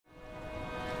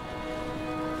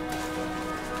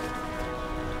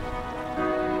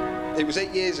It was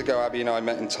 8 years ago Abby and I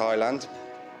met in Thailand.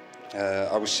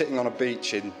 I was sitting on a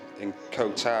beach in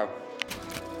Koh Tao.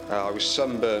 I was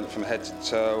sunburnt from head to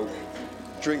toe,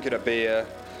 drinking a beer,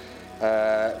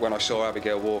 when I saw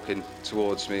Abigail walking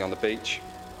towards me on the beach.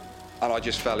 And I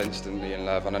just fell instantly in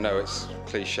love, and I know it's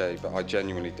cliche, but I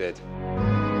genuinely did.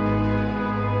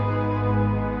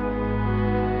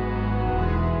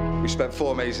 We spent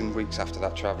 4 amazing weeks after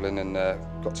that travelling and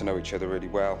got to know each other really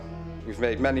well. We've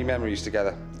made many memories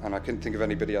together, and I couldn't think of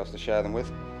anybody else to share them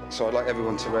with. So I'd like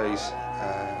everyone to raise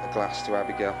a glass to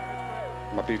Abigail,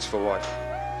 my beautiful wife.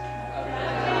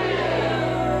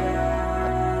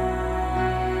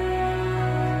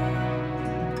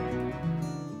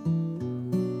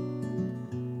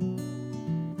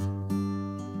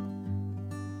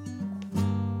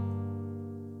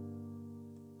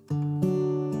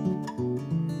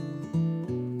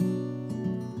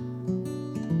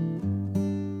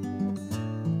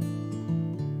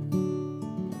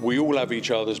 We all have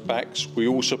each other's backs, we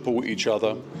all support each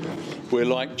other. We're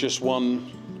like just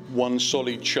one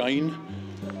solid chain.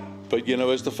 But you know,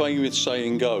 as the famous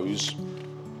saying goes,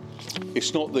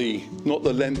 it's not the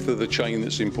length of the chain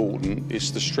that's important,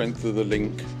 it's the strength of the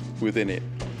link within it.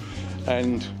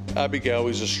 And Abigail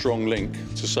is a strong link,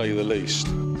 to say the least.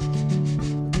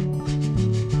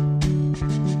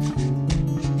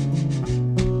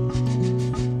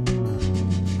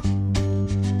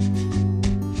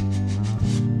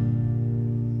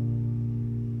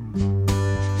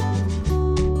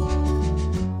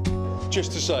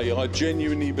 Just to say, I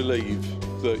genuinely believe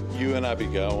that you and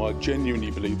Abigail, I genuinely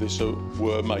believe this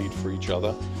were made for each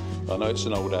other. I know it's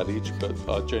an old adage, but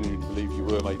I genuinely believe you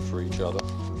were made for each other.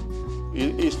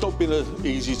 It's not been an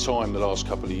easy time the last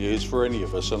couple of years for any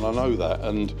of us, and I know that.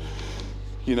 And,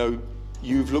 you know,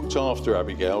 you've looked after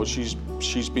Abigail. She's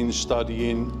been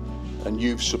studying, and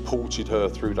you've supported her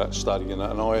through that studying,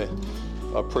 and I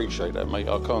appreciate that, mate.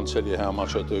 I can't tell you how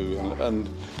much I do, and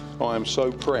I am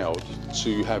so proud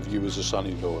to have you as a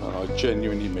son-in-law, and I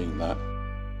genuinely mean that.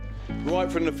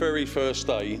 Right from the very first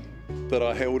day that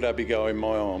I held Abigail in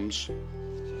my arms,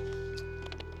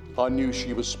 I knew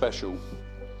she was special.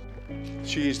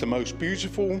 She is the most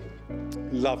beautiful,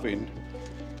 loving,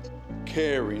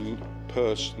 caring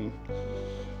person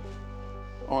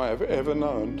I have ever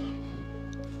known.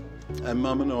 And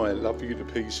Mum and I love you to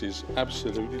pieces,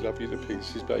 absolutely love you to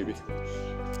pieces, baby.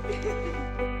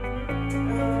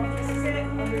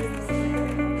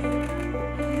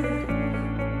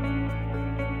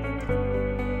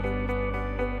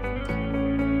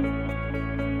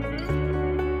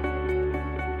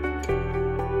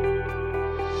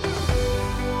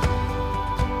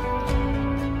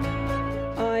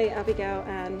 I, Abigail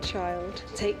Ann Child,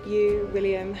 take you,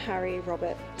 William Harry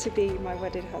Robert, to be my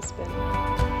wedded husband.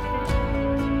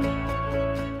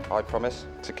 I promise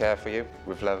to care for you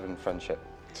with love and friendship,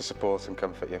 to support and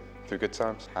comfort you through good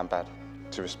times and bad,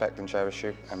 to respect and cherish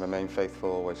you and remain faithful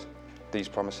always. These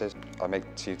promises I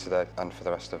make to you today and for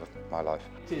the rest of my life.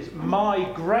 It is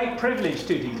my great privilege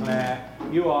to declare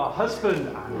you are husband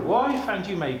and wife, and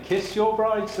you may kiss your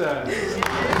bride, sir.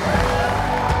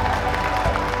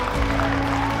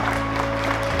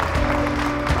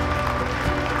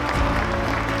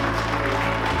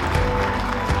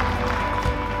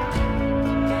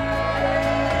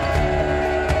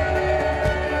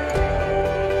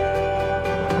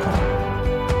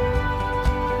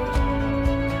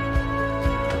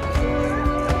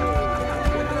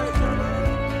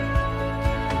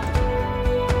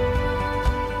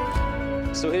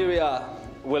 So here we are,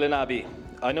 Will and Abby.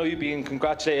 I know you've been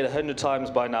congratulated 100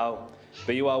 times by now,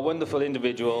 but you are wonderful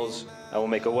individuals and will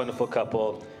make a wonderful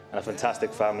couple and a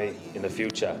fantastic family in the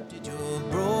future. Did your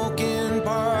broken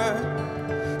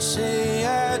part say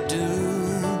I do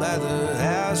by the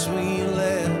house we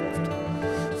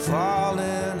left, falling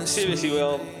asleep? Seriously,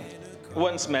 Will,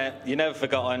 once met, you're never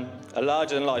forgotten, a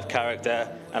larger-than-life character,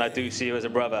 and I do see you as a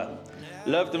brother.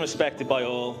 Loved and respected by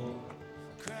all.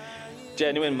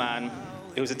 Genuine man.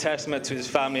 It was a testament to his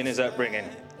family and his upbringing.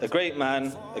 A great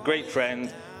man, a great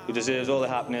friend, who deserves all the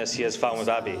happiness he has found with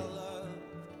Abby.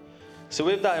 So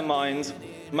with that in mind,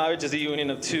 marriage is the union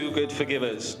of two good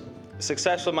forgivers. A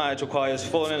successful marriage requires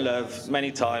falling in love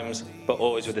many times, but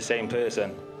always with the same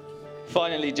person.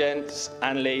 Finally, gents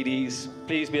and ladies,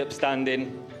 please be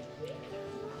upstanding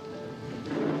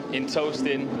in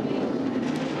toasting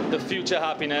the future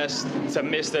happiness to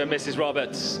Mr. and Mrs.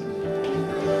 Roberts.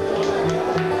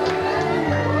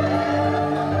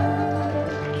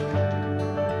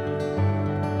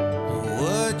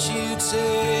 What you'd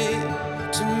say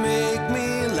to make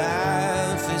me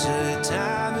laugh is a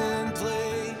time and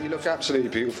place. You look absolutely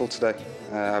beautiful today,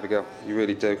 Abigail. You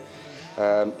really do.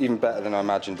 even better than I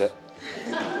imagined it.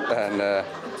 And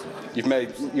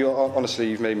honestly,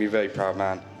 you've made me a very proud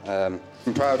man.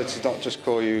 I'm prouder to not just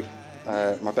call you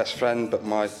my best friend, but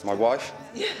my wife.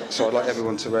 So I'd like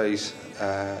everyone to raise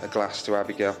a glass to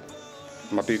Abigail,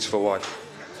 my beautiful wife.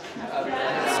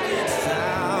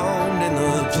 Found in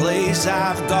the place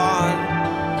I've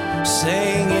gone,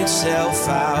 saying itself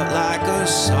out like a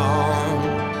song.